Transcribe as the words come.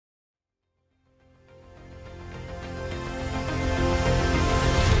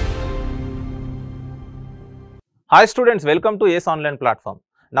Hi students, welcome to ace online platform.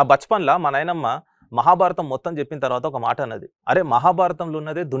 నా బచ్పన్లా మా నాయనమ్మ మహాభారతం మొత్తం చెప్పిన తర్వాత ఒక మాట అన్నది, అరే మహాభారతంలో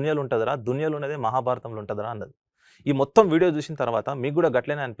ఉన్నదే దునియాలు ఉంటుందిరా, దునియాలు ఉన్నదే మహాభారతంలో ఉంటుందిరా అన్నది. ఈ మొత్తం వీడియో చూసిన తర్వాత మీకు కూడా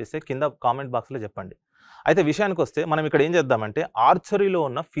గట్లనే అనిపిస్తే కింద కామెంట్ బాక్స్లో చెప్పండి. అయితే విషయానికి వస్తే మనం ఇక్కడ ఏం చేద్దామంటే ఆర్చరీలో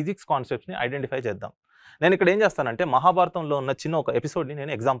ఉన్న ఫిజిక్స్ కాన్సెప్ట్స్ని ఐడెంటిఫై చేద్దాం. నేను ఇక్కడ ఏం చేస్తానంటే మహాభారతంలో ఉన్న చిన్న ఒక ఎపిసోడ్ని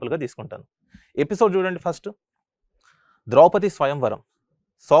నేను ఎగ్జాంపుల్గా తీసుకుంటాను. ఎపిసోడ్ చూడండి. ఫస్ట్ ద్రౌపది స్వయంవరం.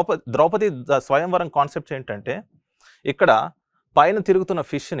 ద్రౌపది స్వయంవరం కాన్సెప్ట్ ఏంటంటే, ఇక్కడ పైన తిరుగుతున్న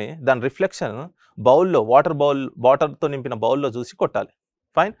ఫిష్ని దాని రిఫ్లెక్షన్ బౌల్లో వాటర్తో నింపిన బౌల్లో చూసి కొట్టాలి.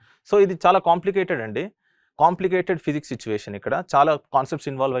 ఫైన్. సో ఇది చాలా కాంప్లికేటెడ్ అండి, కాంప్లికేటెడ్ ఫిజిక్స్ సిచ్యువేషన్. ఇక్కడ చాలా కాన్సెప్ట్స్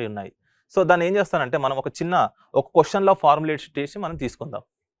ఇన్వాల్వ్ అయి ఉన్నాయి. సో దాన్ని ఏం చేస్తానంటే మనం ఒక క్వశ్చన్లో ఫార్ములేట్ చేసి మనం తీసుకుందాం.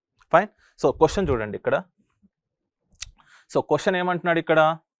 ఫైన్. సో క్వశ్చన్ చూడండి ఇక్కడ. సో క్వశ్చన్ ఏమంటున్నాడు ఇక్కడ,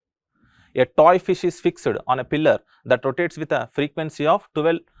 a toy fish is fixed on a pillar that rotates with a frequency of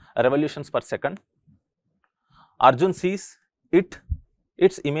 12 revolutions per second. Arjuna sees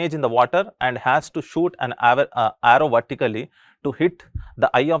its image in the water and has to shoot an arrow vertically to hit the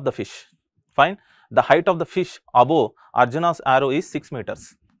eye of the fish. Fine. The height of the fish above Arjuna's arrow is 6 meters.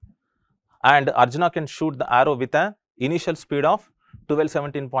 And Arjuna can shoot the arrow with an initial speed of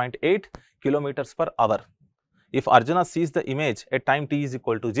 1217.8 kilometers per hour. If Arjuna sees the image at time t is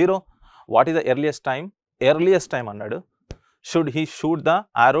equal to 0, what is the earliest time? Earliest time అన్నాడు. Should he shoot the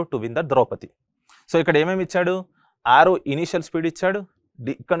arrow to win the Draupadi? So ఇక్కడ ఏమేమి ఇచ్చాడు, ఆరో initial speed ఇచ్చాడు,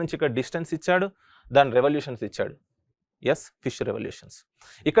 ఇక్కడ నుంచి ఇక్కడ distance ఇచ్చాడు, దాని రెవల్యూషన్స్ ఇచ్చాడు. Yes, fish revolutions.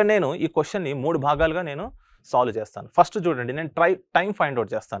 ఇక్కడ నేను ఈ క్వశ్చన్ని 3 భాగాలుగా నేను సాల్వ్ చేస్తాను. ఫస్ట్ చూడండి, నేను టైం ఫైండ్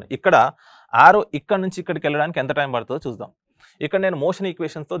అవుట్ చేస్తాను. ఇక్కడ ఆరో ఇక్కడ నుంచి ఇక్కడికి వెళ్ళడానికి ఎంత టైం పడుతుందో చూద్దాం. ఇక్కడ నేను మోషన్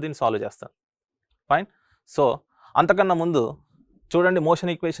ఈక్వేషన్స్తో దీన్ని సాల్వ్ చేస్తాను. ఫైన్. సో అంతకన్నా ముందు చూడండి,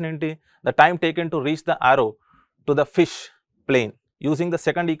 మోషన్ ఈక్వేషన్ ఏంటి, the time taken to reach the ఆరో to the fish plane using the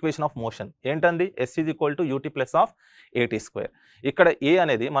second equation of motion ఏంటండి, yes is equal to UT plus of ఏటీ స్క్వేర్. ఇక్కడ ఏ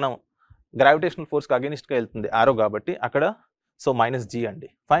అనేది మనం గ్రావిటేషనల్ ఫోర్స్కి అగెనిస్ట్గా వెళ్తుంది ఆరో కాబట్టి అక్కడ సో మైనస్ జీ అండి.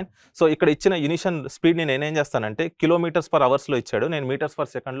 ఫైన్. సో ఇక్కడ ఇచ్చిన ఇనిషియల్ స్పీడ్ని నేనేం చేస్తానంటే కిలోమీటర్స్ పర్ అవర్స్లో ఇచ్చాడు, నేను మీటర్స్ పర్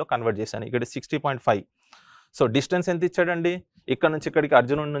సెకండ్లో కన్వర్ట్ చేశాను. ఇక్కడ 60.5. సో డిస్టెన్స్ ఎంత ఇచ్చాడండి, ఇక్కడ నుంచి ఇక్కడికి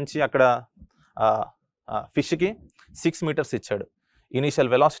అర్జునుడి నుంచి అక్కడ ఫిష్కి 6 మీటర్స్ ఇచ్చాడు. Initial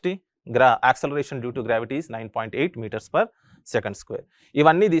velocity, acceleration due to gravity is 9.8 metres per second square.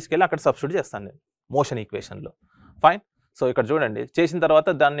 ఇవన్నీ తీసుకెళ్ళి అక్కడ సబ్స్టిట్యూట్ చేస్తాను నేను మోషన్ ఈక్వేషన్లో. ఫైన్. సో ఇక్కడ చూడండి, చేసిన తర్వాత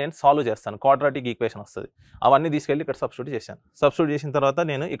దాన్ని నేను సాల్వ్ చేస్తాను, క్వాడ్రాటిక్ ఈక్వేషన్ వస్తుంది. అవన్నీ తీసుకెళ్ళి ఇక్కడ సబ్స్టిట్యూట్ చేశాను. సబ్స్టిట్యూట్ చేసిన తర్వాత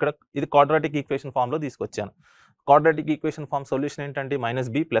నేను ఇక్కడ ఇది క్వాడ్రాటిక్ ఈక్వేషన్ ఫామ్లో తీసుకొచ్చాను. క్వాడ్రాటిక్ ఈక్వేషన్ ఫామ్ సొల్యూషన్ ఏంటంటే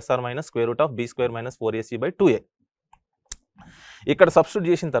 -b ± square root of b² - 4ac/2a. ఇక్కడ సబ్స్టిట్యూట్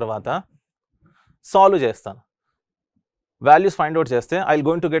చేసిన తర్వాత సాల్వ్ చేస్తాను. వాల్యూస్ ఫైండ్ అవుట్ చేస్తే I will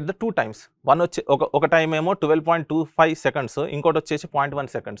going to get the 2 times. ఒక టైం ఏమో 12.25 seconds, ఇంకోటి వచ్చేసి 0.1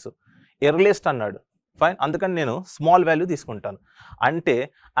 seconds. ఎర్లియస్ట్ అన్నాడు. ఫైన్. అందుకని నేను స్మాల్ వాల్యూ తీసుకుంటాను. అంటే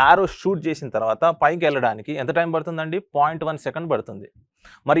ఆరో షూట్ చేసిన తర్వాత పైకి వెళ్ళడానికి ఎంత టైం పడుతుందండి, 0.1 second పడుతుంది.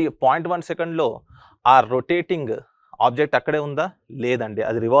 మరి 0.1 secondలో ఆ రొటేటింగ్ ఆబ్జెక్ట్ అక్కడే ఉందా, లేదండి,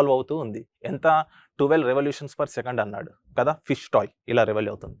 అది రివాల్వ్ అవుతూ ఉంది. ఎంత, 12 revolutions per second అన్నాడు కదా. ఫిష్ టాయ్ ఇలా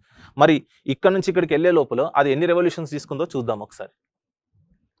రివాల్వ్ అవుతుంది. మరి ఇక్కడ నుంచి ఇక్కడికి వెళ్ళే లోపల అది ఎన్ని రెవల్యూషన్స్ తీసుకుందో చూద్దాం ఒకసారి.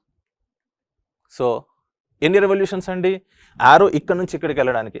 సో ఎన్ని రెవల్యూషన్స్ అండి, ఆరో ఇక్కడ నుంచి ఇక్కడికి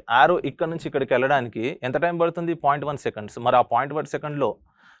వెళ్ళడానికి ఎంత టైం పడుతుంది, 0.1 seconds. మరి ఆ 0.1 secondలో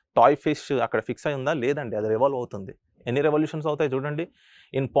టాయ్ ఫిష్ అక్కడ ఫిక్స్ అయి ఉందా, లేదండి, అది రివాల్వ్ అవుతుంది. ఎన్ని రెవల్యూషన్స్ అవుతాయి చూడండి.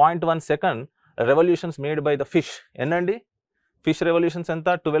 In 0.1 second revolutions made by the fish ఎన్నండి, fish revolutions ఎంత,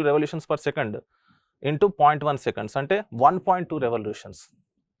 12 revolutions per second into 0.1 seconds అంటే 1.2 revolutions.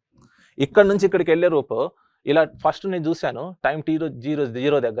 ఇక్కడ నుంచి ఇక్కడికి వెళ్ళే రూపు ఇలా ఫస్ట్ నేను చూశాను టైం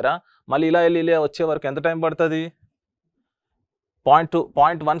t0 దగ్గర, మళ్ళీ ఇలా వెళ్ళి వచ్చే వరకు ఎంత టైం పడుతుంది,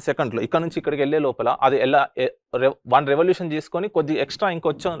 0.1 secondలో ఇక్కడ నుంచి ఇక్కడికి వెళ్ళే లోపల అది ఎలా 1 revolution చేసుకొని కొద్ది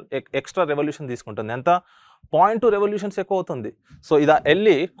ఎక్స్ట్రా రెవల్యూషన్ తీసుకుంటుంది. ఎంత, 0.2 revolutions ఎక్కువ అవుతుంది. సో ఇలా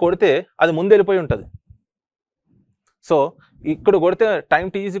వెళ్ళి కొడితే అది ముందు వెళ్ళిపోయి ఉంటుంది. సో ఇక్కడ కొడితే time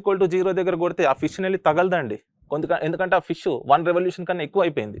t is equal to 0 దగ్గర కొడితే ఆ ఫిష్ని వెళ్ళి తగలదండి, ఎందుకంటే ఆ ఫిష్ 1 revolution కన్నా ఎక్కువ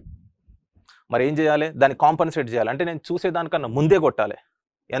అయిపోయింది. మరి ఏం చేయాలి, దాన్ని కాంపన్సేట్ చేయాలి. అంటే నేను చూసేదానికన్నా ముందే కొట్టాలి.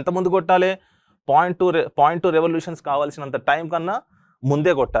 ఎంత ముందు కొట్టాలి, 0.2 revolutions కావాల్సినంత టైం కన్నా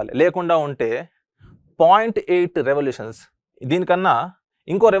ముందే కొట్టాలి. లేకుండా ఉంటే 0.8 revolutions, దీనికన్నా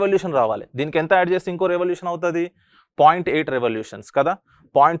ఇంకో రెవల్యూషన్ రావాలి. దీనికి ఎంత యాడ్ చేస్తే ఇంకో రెవల్యూషన్ అవుతుంది, 0.8 revolutions కదా.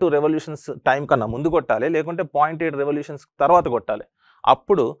 0.2 revolutions టైం కన్నా ముందు కొట్టాలి, లేకుంటే 0.8 revolutions తర్వాత కొట్టాలి.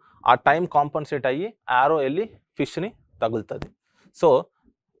 అప్పుడు ఆ టైం కాంపన్సేట్ అయ్యి ఆరో వెళ్ళి ఫిష్ని తగులుతుంది. సో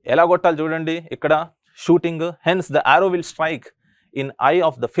ఎలా కొట్టాలి చూడండి, ఇక్కడ షూటింగ్, హెన్స్ ద ఆరో will strike in I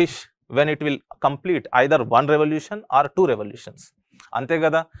of the fish when it will complete either 1 revolution or 2 revolutions. అంతే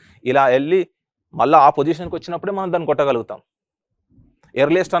కదా. ఇలా వెళ్ళి మళ్ళీ ఆ పొజిషన్కి వచ్చినప్పుడే మనం దాన్ని కొట్టగలుగుతాం.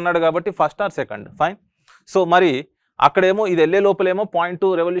 ఎర్లియస్ట్ అన్నాడు కాబట్టి first are second, fine. So మరి అక్కడేమో ఇది వెళ్ళే లోపలేమో 0.2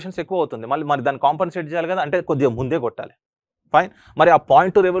 రెవల్యూషన్స్ ఎక్కువ అవుతుంది. మరి దాన్ని కాంపన్సేట్ చేయాలి కదా, అంటే కొద్దిగా ముందే కొట్టాలి, ఫైన్. మరి ఆ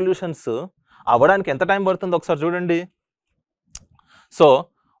 0.2 రెవల్యూషన్స్ అవ్వడానికి ఎంత టైం పడుతుందో ఒకసారి చూడండి. So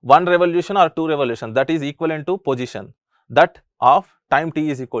 1 revolution or 2 revolution, that is equivalent to position that of time t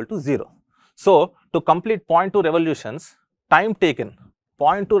is equal to 0. So to complete 0.2 revolutions, time taken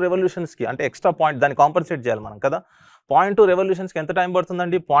 0.2 revolutions కి అంటే ఎక్స్ట్రా పాయింట్ దాన్ని కాంపన్సేట్ చేయాలి మనం కదా. 0.2 revolutions కి ఎంత టైం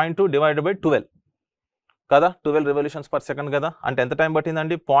పడుతుందండి, 0.2 డివైడెడ్ బై 12 కదా, 12 revolutions per second కదా, అంటే ఎంత టైం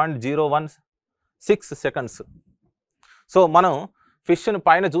పట్టిందండి, 0.016 seconds. సో మనం ఫిష్ని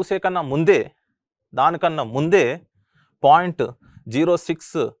పైన చూసే కన్నా ముందే, దానికన్నా ముందే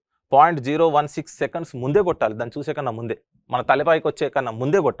 0.016 సెకండ్స్ ముందే కొట్టాలి, దాన్ని చూసే కన్నా ముందే, మన తలపైకి వచ్చే కన్నా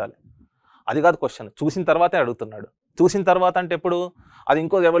ముందే కొట్టాలి. అది కాదు క్వశ్చన్, చూసిన తర్వాతే అడుగుతున్నాడు. చూసిన తర్వాత అంటే ఎప్పుడు, అది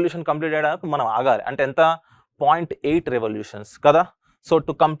ఇంకో రెవల్యూషన్ కంప్లీట్ అయ్యాక మనం ఆగాలి, అంటే ఎంత, 0.8 రెవల్యూషన్స్ కదా. So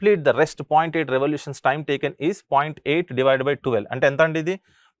to complete the rest 0.8 revolutions time taken is 0.8 divided by 12, అంటే ఎంత అండి ఇది,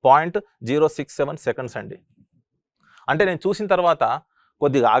 0.067 సెకండ్స్ అండి. అంటే నేను చూసిన తర్వాత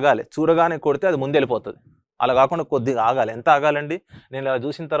కొద్దిగా ఆగాలి, చూడగానే కొడితే అది ముందు వెళ్ళిపోతుంది. అలా కాకుండా కొద్దిగా ఆగాలి. ఎంత ఆగాలండి, నేను ఇలా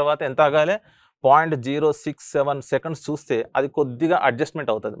చూసిన తర్వాత ఎంత ఆగాలి, 0.067 సెకండ్స్ చూస్తే అది కొద్దిగా అడ్జస్ట్మెంట్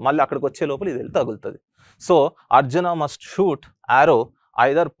అవుతుంది, మళ్ళీ అక్కడికి వచ్చే లోపల ఇది వెళ్ళి తగులుతుంది. So Arjuna must shoot arrow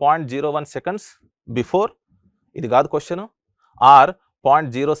either 0.01 seconds before, ఇది కాదు question, are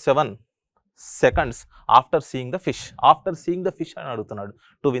 0.07 seconds after seeing the fish. After seeing the fish అని అడుగుతున్నాడు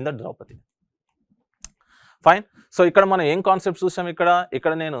to win the Draupadi, fine. So ఇక్కడ మనం ఏం కాన్సెప్ట్స్ చూసాం,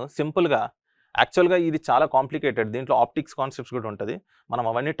 ఇక్కడ నేను సింపుల్గా, యాక్చువల్గా ఇది చాలా కాంప్లికేటెడ్, దీంట్లో ఆప్టిక్స్ కాన్సెప్ట్స్ కూడా ఉంటుంది, మనం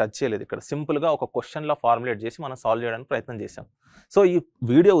అవన్నీ టచ్ చేయలేదు. ఇక్కడ సింపుల్గా ఒక క్వశ్చన్లా ఫార్ములేట్ చేసి మనం సాల్వ్ చేయడానికి ప్రయత్నం చేసాం. సో ఈ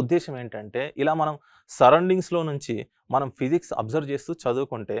వీడియో ఉద్దేశం ఏంటంటే, ఇలా మనం సరౌండింగ్స్లో నుంచి మనం ఫిజిక్స్ అబ్జర్వ్ చేస్తూ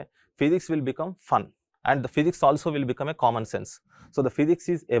చదువుకుంటే physics will become fun and the physics also will become a common sense. So the physics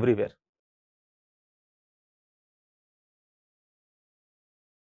is everywhere.